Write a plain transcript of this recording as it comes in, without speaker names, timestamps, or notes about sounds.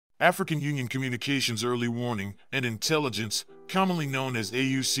African Union Communications Early Warning and Intelligence, commonly known as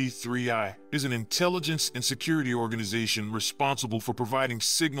AUC3I, is an intelligence and security organization responsible for providing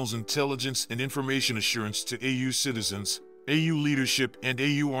signals intelligence and information assurance to AU citizens, AU leadership, and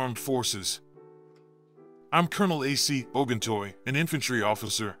AU armed forces. I'm Colonel A.C. Oguntoye, an infantry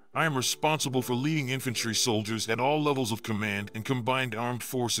officer. I am responsible for leading infantry soldiers at all levels of command and combined armed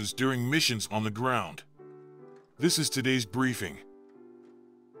forces during missions on the ground. This is today's briefing.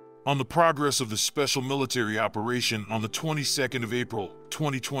 On the progress of the special military operation on the 22nd of April,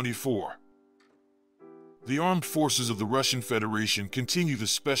 2024. The armed forces of the Russian Federation continue the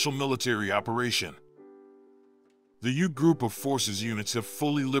special military operation. The U Group of Forces units have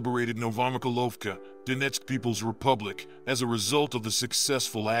fully liberated Novomikhailovka, Donetsk People's Republic, as a result of the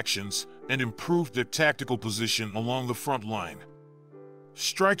successful actions, and improved their tactical position along the front line.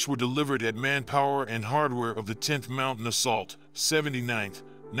 Strikes were delivered at manpower and hardware of the 10th Mountain Assault, 79th,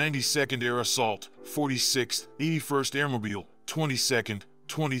 92nd Air Assault, 46th, 81st Airmobile, 22nd,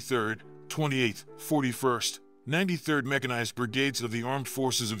 23rd, 28th, 41st, 93rd Mechanized Brigades of the Armed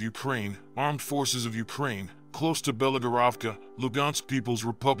Forces of Ukraine, close to Belogorovka, Lugansk People's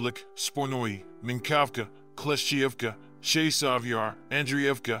Republic, Spornoye, Minkovka, Kleshchiivka, Chasiv,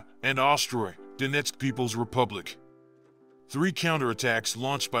 Andriivka, and Ostroy, Donetsk People's Republic. 3 counterattacks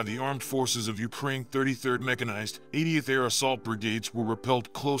launched by the Armed Forces of Ukraine 33rd Mechanized, 80th Air Assault Brigades were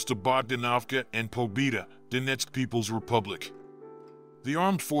repelled close to Bogdanovka and Pobeda, Donetsk People's Republic. The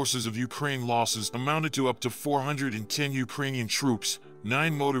Armed Forces of Ukraine losses amounted to up to 410 Ukrainian troops,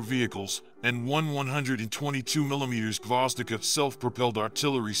 9 motor vehicles, and 1 122mm Gvozdika self-propelled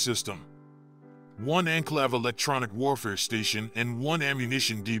artillery system. 1 Enclave electronic warfare station and 1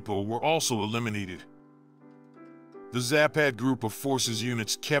 ammunition depot were also eliminated. The Zapad Group of Forces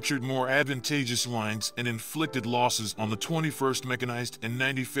units captured more advantageous lines and inflicted losses on the 21st Mechanized and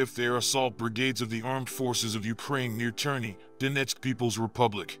 95th Air Assault Brigades of the Armed Forces of Ukraine near Terny, Donetsk People's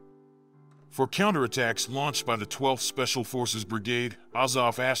Republic. 4 counterattacks launched by the 12th Special Forces Brigade,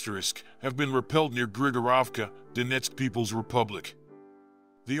 Azov *, have been repelled near Grigorovka, Donetsk People's Republic.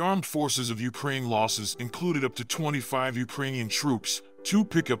 The Armed Forces of Ukraine losses included up to 25 Ukrainian troops, 2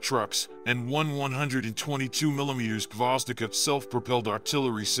 pickup trucks, and 1 122mm Gvozdika self-propelled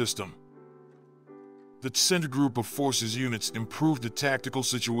artillery system. The Center Group of Forces units improved the tactical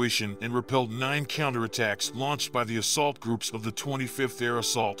situation and repelled 9 counterattacks launched by the assault groups of the 25th Air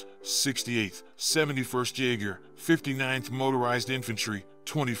Assault, 68th, 71st Jaeger, 59th Motorized Infantry,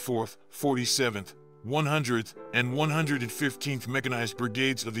 24th, 47th, 100th, and 115th Mechanized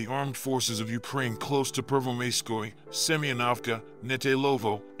Brigades of the Armed Forces of Ukraine close to Pervomaiskoye, Semyonovka,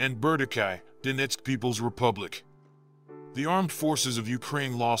 Netelovo, and Berdikai, Donetsk People's Republic. The Armed Forces of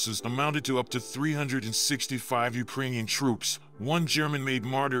Ukraine losses amounted to up to 365 Ukrainian troops, 1 German-made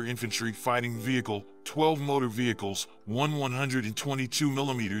Marder infantry fighting vehicle, 12 motor vehicles, 1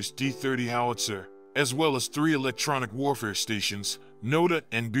 122mm D-30 howitzer, as well as 3 electronic warfare stations, Noda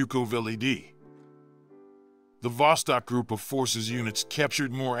and Bukovlad. The Vostok Group of Forces units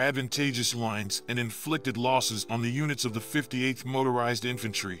captured more advantageous lines and inflicted losses on the units of the 58th Motorized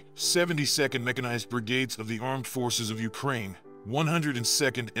Infantry, 72nd Mechanized Brigades of the Armed Forces of Ukraine,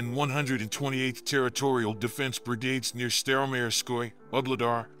 102nd and 128th Territorial Defense Brigades near Staromerskoye,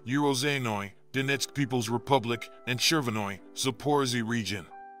 Ugledar, Urozhenoye, Donetsk People's Republic, and Chervonoye, Zaporizhzhia region.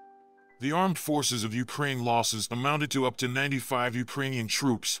 The Armed Forces of Ukraine losses amounted to up to 95 Ukrainian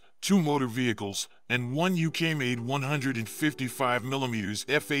troops, 2 motor vehicles, and 1 UK-made 155mm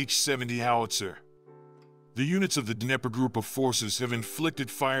FH-70 howitzer. The units of the Dnieper Group of Forces have inflicted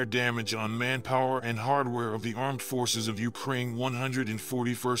fire damage on manpower and hardware of the Armed Forces of Ukraine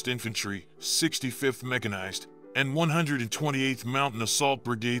 141st Infantry, 65th Mechanized, and 128th Mountain Assault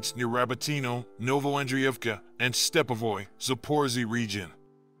Brigades near Rabatino, Novoandriivka, and Stepovoy, Zaporizhzhia region.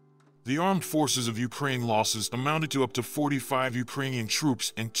 The Armed Forces of Ukraine losses amounted to up to 45 Ukrainian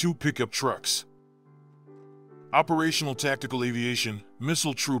troops and 2 pickup trucks. Operational tactical aviation,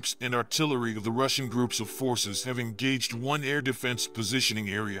 missile troops, and artillery of the Russian groups of forces have engaged 1 air defense positioning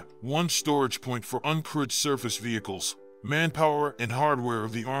area, 1 storage point for uncrewed surface vehicles, manpower and hardware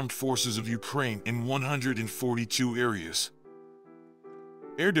of the Armed Forces of Ukraine in 142 areas.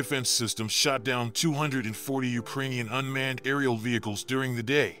 Air defense systems shot down 240 Ukrainian unmanned aerial vehicles during the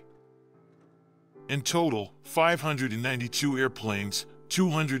day. In total, 592 airplanes,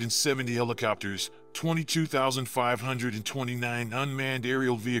 270 helicopters, 22,529 unmanned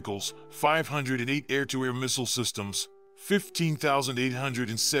aerial vehicles, 508 air-to-air missile systems,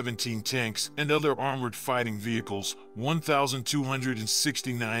 15,817 tanks and other armored fighting vehicles,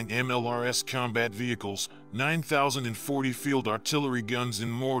 1,269 MLRS combat vehicles, 9,040 field artillery guns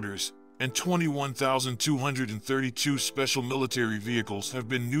and mortars, and 21,232 special military vehicles have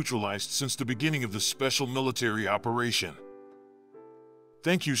been neutralized since the beginning of the special military operation.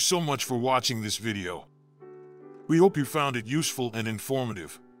 Thank you so much for watching this video. We hope you found it useful and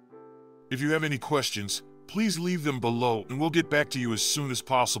informative. If you have any questions, please leave them below and we'll get back to you as soon as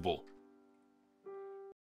possible.